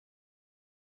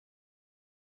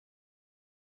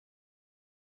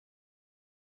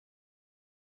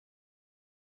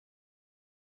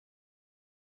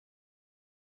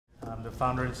I'm the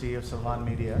founder and CEO of Salman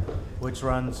Media, which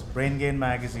runs BrainGain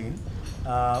magazine,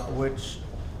 which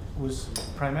was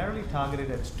primarily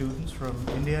targeted at students from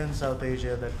India and South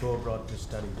Asia that go abroad to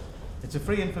study. It's a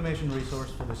free information resource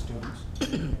for the students.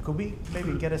 Could we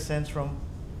maybe get a sense from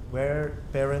where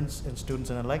parents and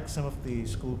students, and I'd like some of the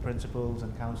school principals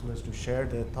and counselors to share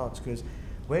their thoughts, because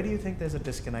where do you think there's a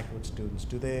disconnect with students?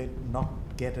 Do they not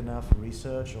get enough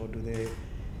research, or do they,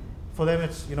 for them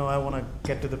it's, you know, I want to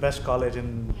get to the best college,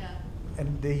 and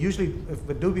they usually, if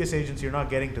with dubious agents, you're not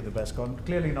getting to the best college,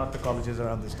 clearly not the colleges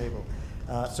around this table.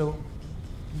 So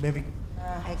maybe.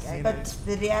 But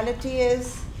the reality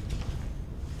is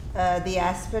the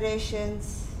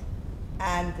aspirations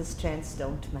and the strengths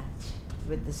don't match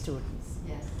with the students.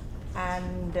 Yes.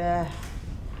 And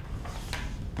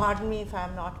pardon me if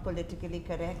I'm not politically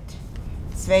correct.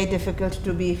 It's very difficult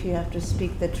to be if you have to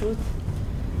speak the truth.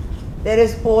 There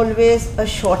is always a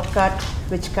shortcut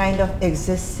which kind of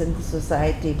exists in the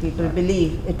society. People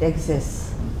believe it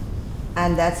exists.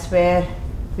 And that's where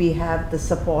we have the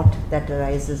support that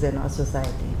arises in our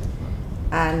society.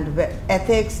 And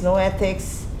ethics, no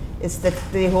ethics, is that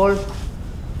the whole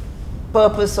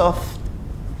purpose of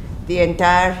the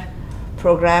entire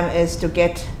program is to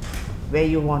get where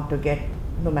you want to get,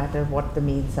 no matter what the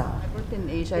means are. I worked in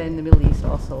Asia and the Middle East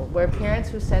also, where parents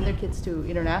who send their kids to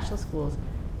international schools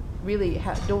really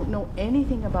don't know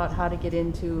anything about how to get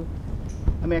into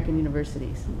American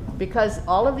universities, because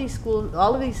all of these schools,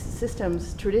 all of these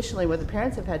systems, traditionally what the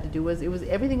parents have had to do was,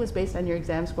 everything was based on your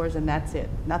exam scores and that's it.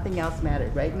 Nothing else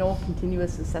mattered, right? No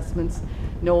continuous assessments,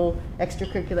 no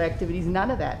extracurricular activities, none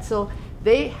of that. So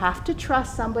they have to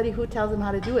trust somebody who tells them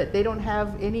how to do it. They don't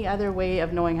have any other way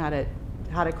of knowing how to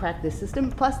crack this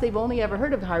system. Plus they've only ever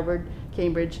heard of Harvard,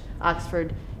 Cambridge,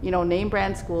 Oxford, you know, name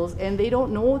brand schools, and they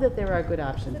don't know that there are good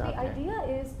options out there. The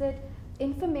idea is that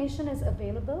information is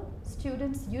available.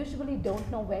 Students usually don't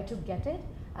know where to get it,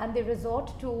 and they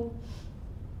resort to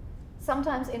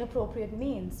sometimes inappropriate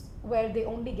means where they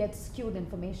only get skewed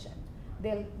information.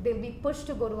 They'll be pushed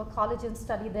to go to a college and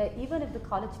study there, even if the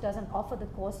college doesn't offer the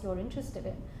course you're interested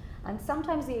in. And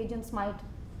sometimes the agents might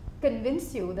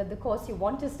convince you that the course you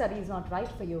want to study is not right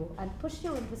for you and push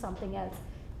you into something else,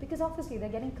 because obviously they're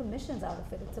getting commissions out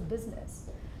of it. It's a business.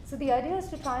 So the idea is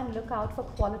to try and look out for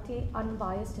quality,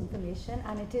 unbiased information,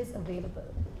 and it is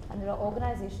available. And there are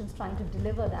organizations trying to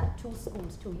deliver that to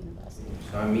schools, to universities.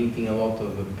 So I'm meeting a lot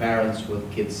of parents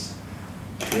with kids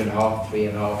 2.5,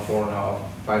 3.5, 4.5,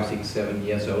 5, 6, 7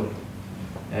 years old.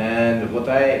 And what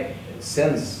I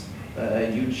sense a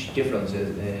huge difference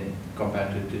is,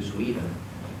 compared to Sweden,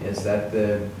 is that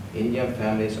the Indian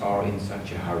families are in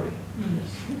such a hurry.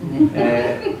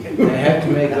 They have to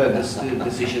make the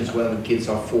decisions when kids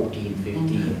are 14,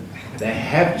 15. They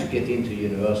have to get into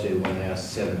university when they are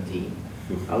 17.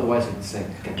 Otherwise it's a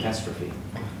catastrophe.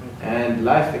 And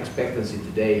life expectancy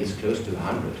today is close to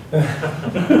 100.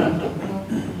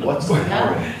 What's the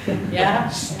hurry? Yeah.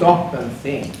 Stop and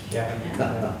think.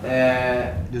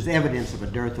 There's evidence of a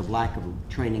dearth of lack of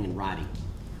training in writing.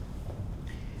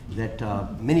 That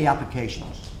many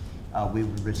applications we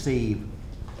would receive,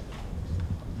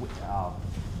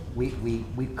 we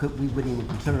wouldn't even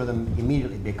consider them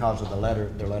immediately because of their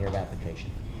letter of application.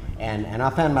 And I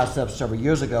found myself several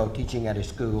years ago teaching at a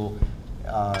school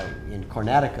in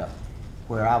Karnataka,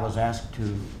 where I was asked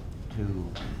to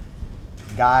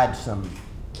guide some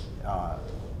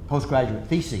postgraduate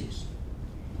theses,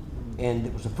 and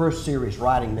it was the first serious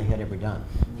writing they had ever done.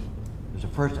 It was the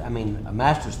first. I mean, a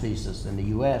master's thesis in the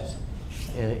U.S.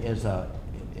 is a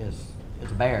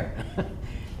bear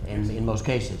in most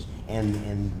cases,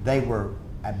 and they were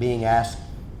being asked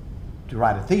to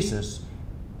write a thesis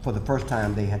for the first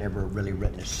time they had ever really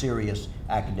written a serious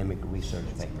academic research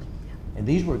paper. And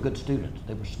these were good students.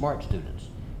 They were smart students.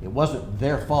 It wasn't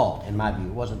their fault, in my view.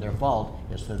 It wasn't their fault.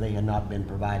 It's that they had not been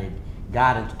provided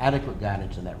guidance, adequate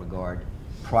guidance in that regard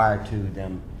prior to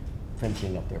them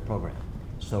finishing up their program.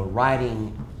 So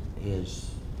writing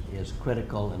is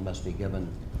critical and must be given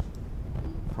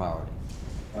priority.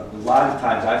 A lot of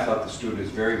times I thought the student is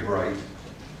very bright,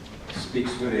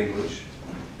 speaks good English,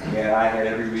 and I had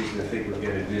every reason to think would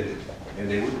get admitted, and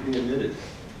they wouldn't be admitted.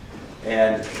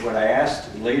 And when I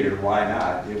asked later why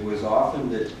not, it was often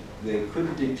that they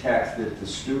couldn't detect that the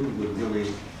student would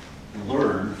really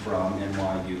learn from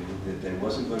NYU, that there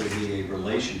wasn't going to be a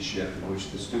relationship in which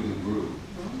the student grew.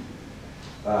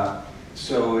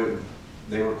 So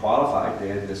they were qualified, they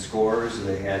had the scores,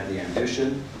 they had the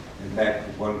ambition. In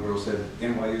fact, one girl said,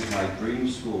 NYU is my dream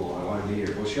school, I want to be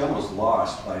here. Well, she almost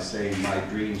lost by saying my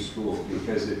dream school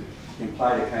because it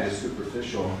implied a kind of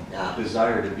superficial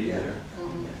desire to be there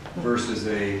versus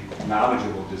a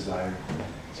knowledgeable desire.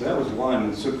 So that was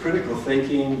one. So critical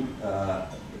thinking,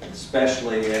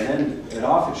 especially, and then it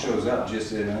often shows up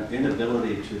just in an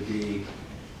inability to be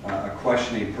a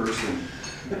questioning person.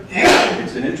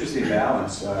 It's an interesting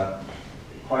balance.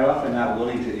 Quite often not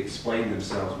willing to explain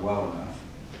themselves well enough.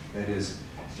 That is,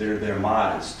 they're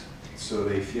modest, so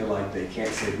they feel like they can't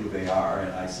say who they are.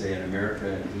 And I say in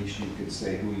America, at least you can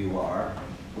say who you are,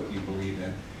 what you believe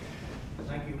in.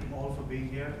 Thank you all for being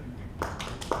here.